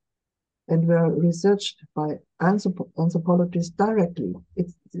eye-witnessed and were researched by anthropologists directly.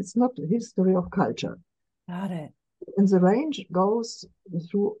 It's not a history of culture. Got it. And the range goes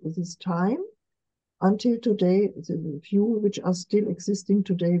through this time until today, the few which are still existing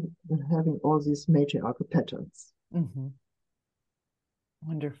today, having all these matriarchal patterns. Mm-hmm.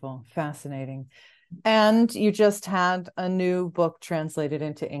 Wonderful, fascinating. And you just had a new book translated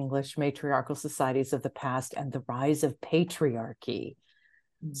into English, Matriarchal Societies of the Past and the Rise of Patriarchy.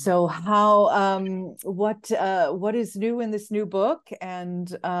 So how what is new in this new book,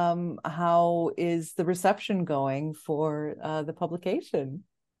 and how is the reception going for the publication?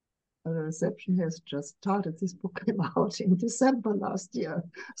 The reception has just started. This book came out in December last year.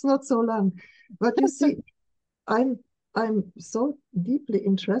 It's not so long, but you see, I'm so deeply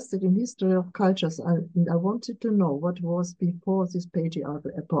interested in history of cultures, and I wanted to know what was before this patriarchal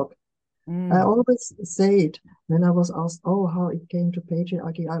epoch. I always say it when I was asked, how it came to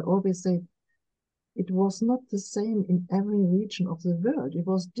patriarchy. I always say it was not the same in every region of the world. It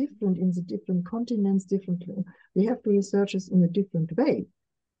was different in the different continents, differently. We have to research this in a different way.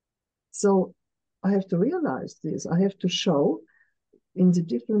 So I have to realize this. I have to show in the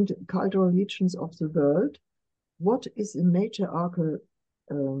different cultural regions of the world what is a matriarchal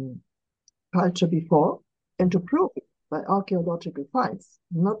culture before, and to prove it. by archaeological finds,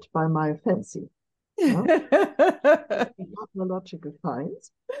 not by my fancy. Archaeological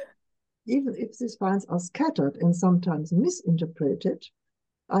finds, even if these finds are scattered and sometimes misinterpreted,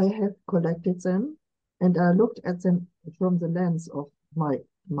 I have collected them and I looked at them from the lens of my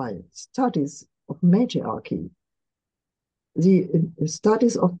studies of matriarchy. The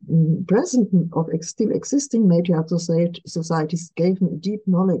studies of present of still existing matriarchal societies gave me deep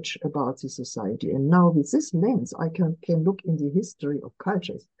knowledge about the society. And now with this lens, I can look in the history of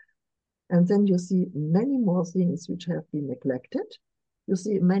cultures. And then you see many more things which have been neglected. You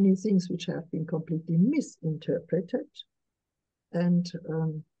see many things which have been completely misinterpreted. And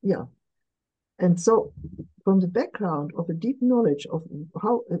yeah. And so from the background of a deep knowledge of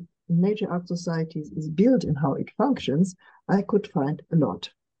how a matriarchal society is built and how it functions, I could find a lot.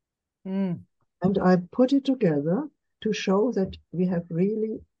 And I put it together to show that we have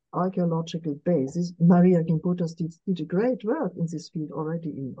really archaeological basis. Maria Gimbutas did a great work in this field already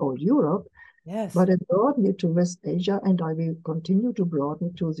in old Europe. Yes. But I broadened it to West Asia, and I will continue to broaden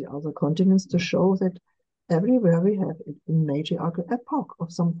it to the other continents to show that everywhere we have a matriarchal epoch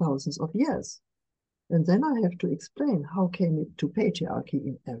of some thousands of years. And then I have to explain how came it to patriarchy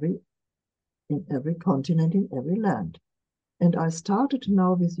in every continent, in every land. And I started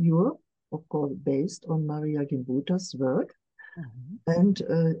now with Europe, of course, based on Maria Gimbutas' work, and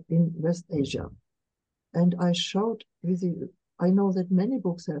in West Asia. And I showed I know that many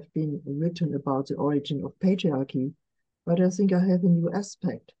books have been written about the origin of patriarchy, but I think I have a new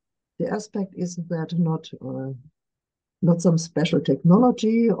aspect. The aspect is that not some special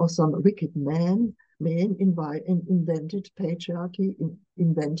technology or some wicked man invented patriarchy,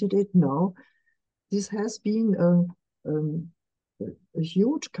 invented it. No, this has been a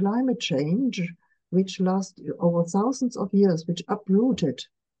huge climate change which lasted over thousands of years, which uprooted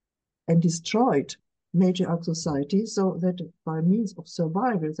and destroyed matriarchal societies, so that by means of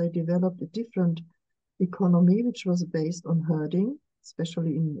survival, they developed a different economy, which was based on herding,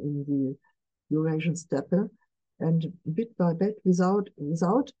 especially in the Eurasian steppe, and bit by bit,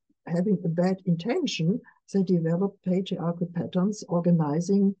 without having a bad intention, they developed patriarchal patterns,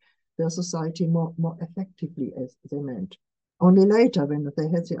 organizing their society more effectively as they meant. Only later, when they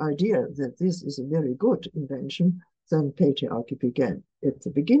had the idea that this is a very good invention, then patriarchy began. At the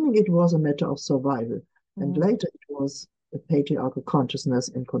beginning, it was a matter of survival, and later it was a patriarchal consciousness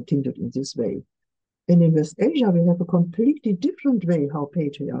and continued in this way. And in West Asia, we have a completely different way how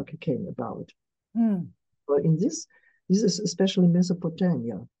patriarchy came about. But in this is especially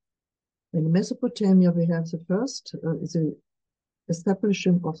Mesopotamia. In Mesopotamia, we have the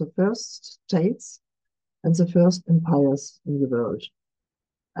establishment of the first states and the first empires in the world.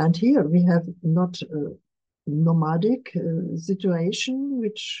 And here we have not a nomadic situation,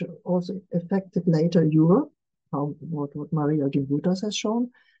 which also affected later Europe, what Maria Gimbutas has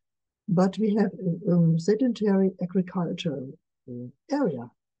shown, but we have sedentary agricultural area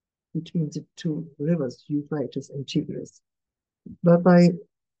between the two rivers, Euphrates and Tigris. But by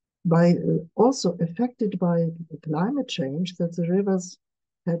also affected by climate change, that the rivers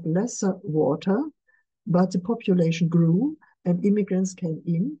had lesser water, but the population grew and immigrants came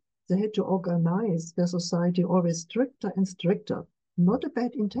in. They had to organize their society always stricter and stricter. Not a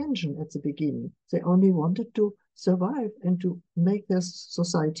bad intention at the beginning. They only wanted to survive and to make their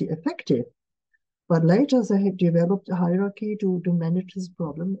society effective. But later they had developed a hierarchy to manage this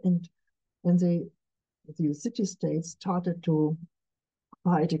problem, and the city-states started to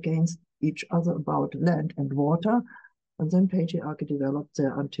fight against each other about land and water. And then patriarchy developed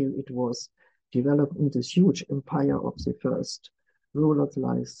there until it was developed in this huge empire of the first rulers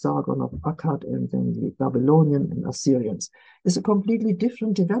like Sargon of Akkad and then the Babylonian and Assyrians. It's a completely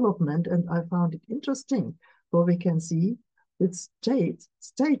different development, and I found it interesting, for we can see that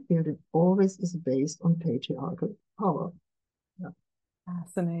state building always is based on patriarchal power. Yeah.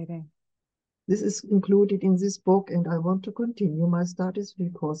 Fascinating. This is included in this book, and I want to continue my studies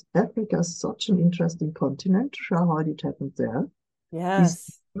because Africa is such an interesting continent. Show how it happened there.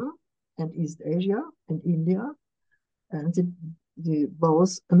 Yes. And East Asia and India, and the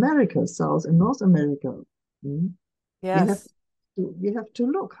both America, South and North America. Yes. We have to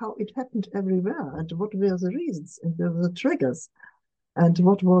look how it happened everywhere, and what were the reasons, and what were the triggers, and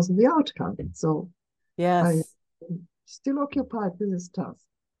what was the outcome. So yes, I'm still occupied with this task.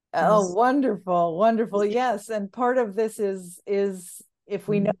 Oh, wonderful, wonderful. Yes, and part of this is if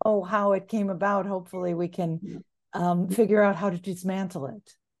we know how it came about, hopefully we can figure out how to dismantle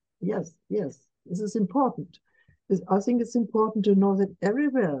it. Yes, this is important. I think it's important to know that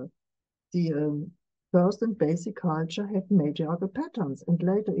everywhere the first and basic culture had matriarchal patterns, and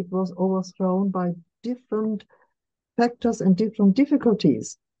later it was overthrown by different factors and different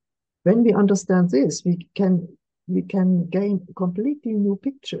difficulties. When we understand this, we can gain a completely new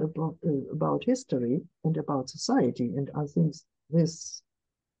picture about history and about society. And I think this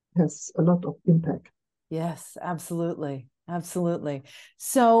has a lot of impact. Yes, absolutely. Absolutely.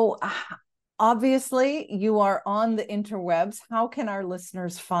 So obviously you are on the interwebs. How can our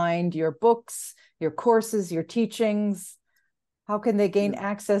listeners find your books, your courses, your teachings? How can they gain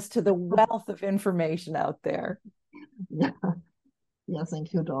access to the wealth of information out there? Yeah,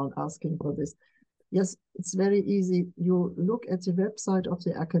 thank you, Dawn, asking for this. Yes, it's very easy. You look at the website of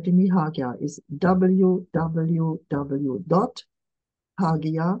the Academy Hagia. Is www.hagia,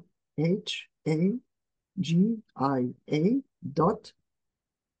 HAGIA.de.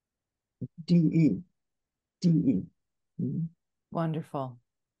 Wonderful.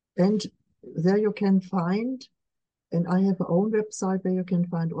 And there you can find, and I have my own website where you can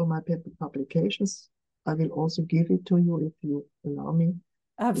find all my publications. I will also give it to you if you allow me.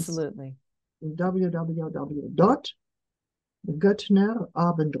 Absolutely.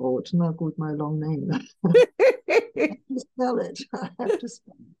 www.Göttner-Abendroth. Not good, my long name. I have to spell it. I have to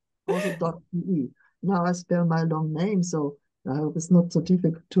spell it. Also .de. Now I spell my long name, so I hope it's not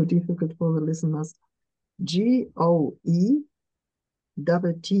too difficult for the listeners.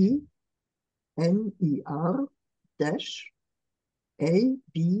 GOETTNER dash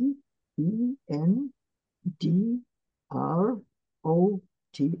ABENDROTH.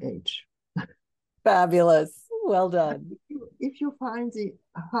 Fabulous. Well done. If you find the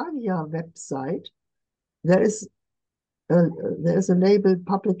Hagia website, there's a label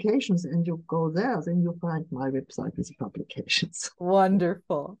publications, and you go there, then you find my website with publications.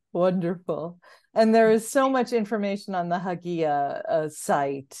 Wonderful. Wonderful. And there is so much information on the Hagia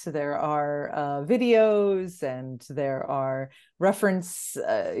site. There are videos, and there are reference,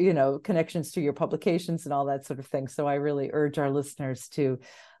 connections to your publications and all that sort of thing. So I really urge our listeners to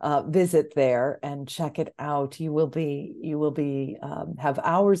visit there and check it out. You will be have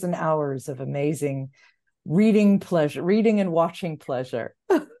hours and hours of amazing reading and watching pleasure.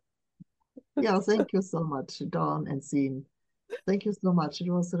 Yeah, thank you so much, Dawn and Sean. Thank you so much. It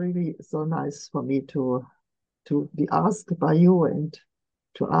was really so nice for me to be asked by you and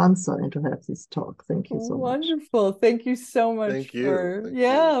to answer and to have this talk. Thank you so much. Wonderful. Thank you so much Thank you.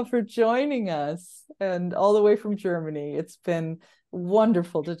 for joining us, and all the way from Germany. It's been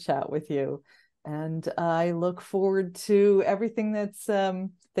wonderful to chat with you. And I look forward to everything that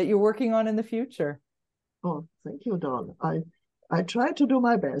you're working on in the future. Oh, thank you, Dawn. I try to do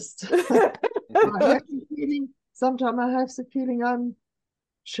my best. I have the feeling, sometimes I have the feeling I'm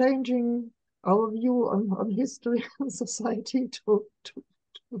changing our view on history and society to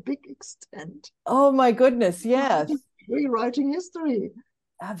a big extent. Oh my goodness, yes. Rewriting history.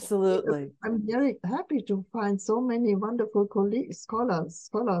 Absolutely. I'm very happy to find so many wonderful scholar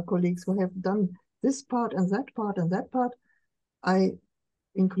colleagues who have done this part and that part and that part. I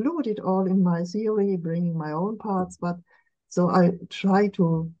include it all in my theory, bringing my own parts, but so I try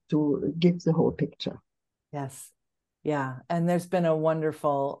to give the whole picture. Yes. Yeah. And there's been a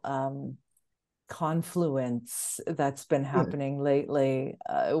wonderful confluence that's been happening lately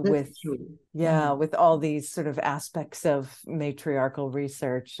with all these sort of aspects of matriarchal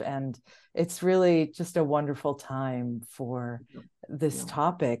research. And it's really just a wonderful time for this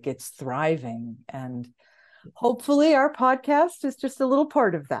topic. It's thriving, and hopefully our podcast is just a little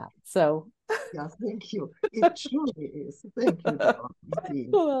part of that. So yeah, thank you. It truly is. Thank you, Dawn.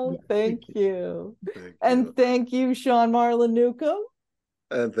 Well, thank you. And thank you, Sean Marlon Newcomb.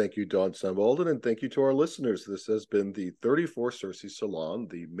 And thank you, Dawn Sam-Alden, and thank you to our listeners. This has been the 34th Circe Salon,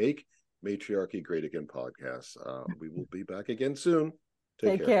 the Make Matriarchy Great Again podcast. We will be back again soon.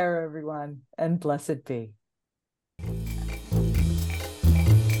 Take care, everyone, and blessed be.